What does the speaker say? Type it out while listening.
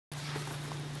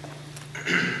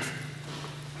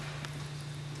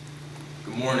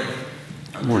Good morning.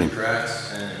 I'm Drew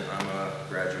Kratz, and I'm a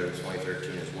graduate of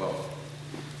 2013 as well.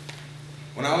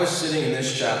 When I was sitting in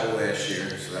this chapel last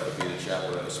year, so that would be the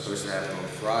chapel that was supposed to happen on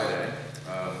Friday,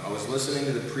 I was listening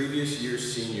to the previous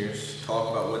year's seniors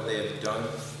talk about what they have done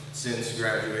since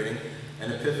graduating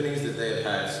and epiphanies that they have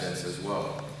had since as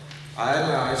well. I had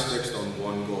my eyes fixed on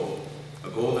one goal, a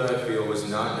goal that I feel was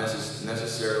not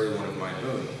necessarily one of my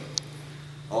own.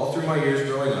 All through my years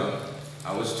growing up,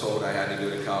 I was told I had to go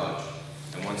to college.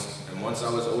 And once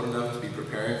I was old enough to be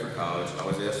preparing for college, I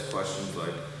was asked questions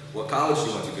like, what college do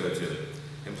you want to go to?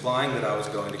 Implying that I was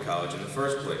going to college in the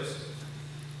first place.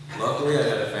 Luckily, I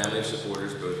had a family of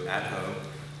supporters both at home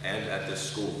and at this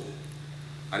school.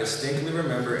 I distinctly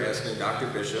remember asking Dr.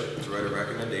 Bishop to write a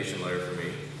recommendation letter for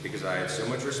me because I had so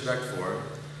much respect for him,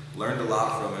 learned a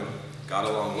lot from him, got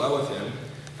along well with him,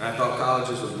 and I thought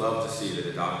colleges would love to see that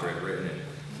a doctor had written it.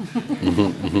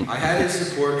 I had his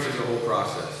support through the whole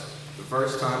process. The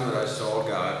first time that I saw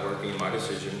God working in my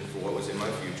decision for what was in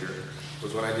my future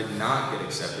was when I did not get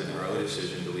accepted in an early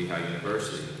decision to Lehigh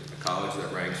University, a college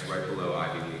that ranks right below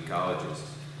Ivy League colleges.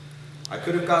 I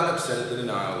could have gotten upset at the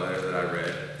denial letter that I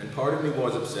read, and part of me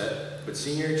was upset, but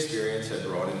senior experience had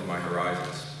broadened my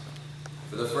horizons.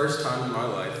 For the first time in my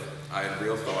life, I had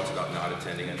real thoughts about not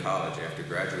attending a college after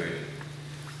graduating.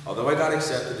 Although I got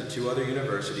accepted to 2 other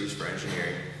universities for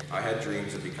engineering, I had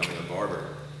dreams of becoming a barber.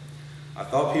 I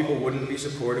thought people wouldn't be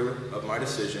supportive of my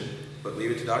decision, but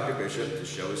leave it to Dr. Bishop to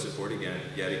show his support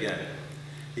yet again.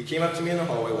 He came up to me in the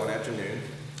hallway one afternoon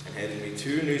and handed me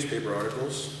 2 newspaper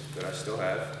articles that I still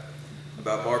have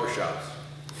about barbershops.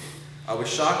 I was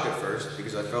shocked at first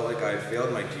because I felt like I had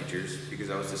failed my teachers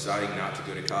because I was deciding not to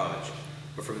go to college.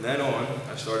 But from then on,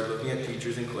 I started looking at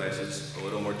teachers and classes a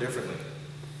little more differently.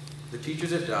 The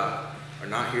teachers at Doc are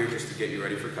not here just to get you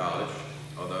ready for college,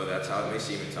 although that's how it may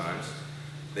seem at times.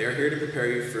 They are here to prepare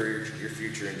you for your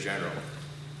future in general.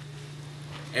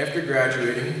 After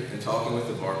graduating and talking with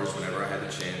the barbers whenever I had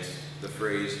the chance, the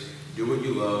phrase, do what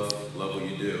you love what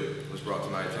you do, was brought to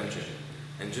my attention,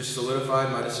 and just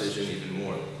solidified my decision even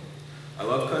more. I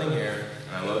love cutting hair,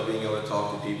 and I love being able to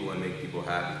talk to people and make people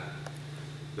happy.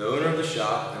 The owner of the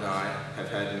shop and I have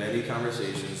had many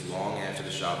conversations long after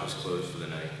the shop was closed for the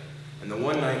night, and the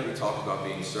one night we talked about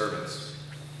being servants.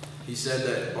 He said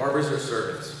that barbers are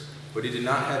servants, but he did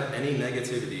not have any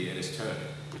negativity in his tone.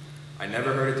 I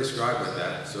never heard it described like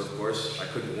that, so of course I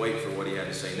couldn't wait for what he had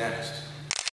to say next.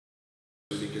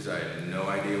 Because I had no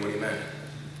idea what he meant.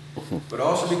 But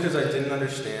also because I didn't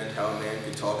understand how a man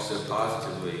could talk so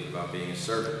positively about being a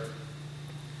servant.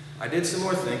 I did some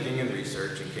more thinking and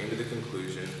research and came to the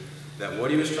conclusion that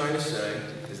what he was trying to say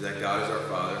is that God is our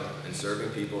Father, and serving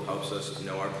people helps us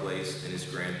know our place in His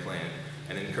grand plan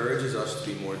and encourages us to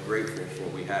be more grateful for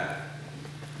what we have.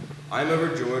 I am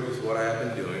overjoyed with what I have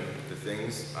been doing, the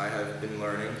things I have been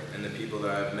learning, and the people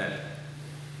that I have met.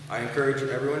 I encourage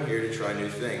everyone here to try new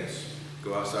things,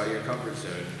 go outside of your comfort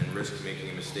zone, and risk making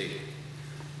a mistake.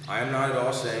 I am not at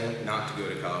all saying not to go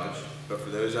to college, but for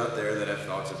those out there that have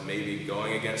thoughts of maybe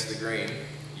going against the grain,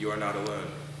 you are not alone.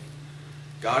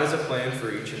 God has a plan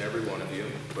for each and every one of you,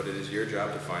 but it is your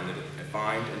job to find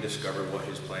and discover what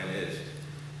His plan is.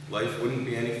 Life wouldn't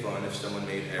be any fun if someone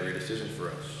made every decision for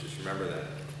us. Just remember that.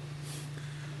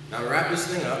 Now to wrap this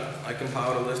thing up, I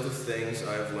compiled a list of things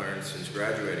I have learned since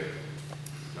graduating.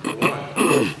 Number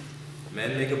 1,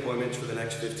 men make appointments for the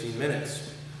next 15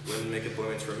 minutes. Women make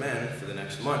appointments for men for the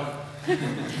next month.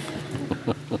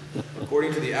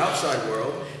 According to the outside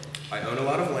world, I own a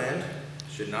lot of land,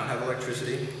 should not have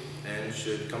electricity, and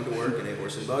should come to work in a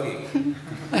horse and buggy.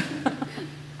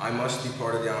 I must be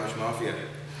part of the Amish Mafia.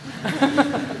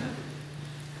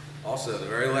 Also, the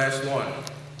very last one,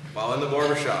 while in the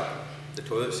barbershop, the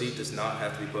toilet seat does not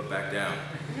have to be put back down.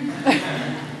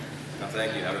 Now,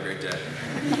 thank you. Have a great day.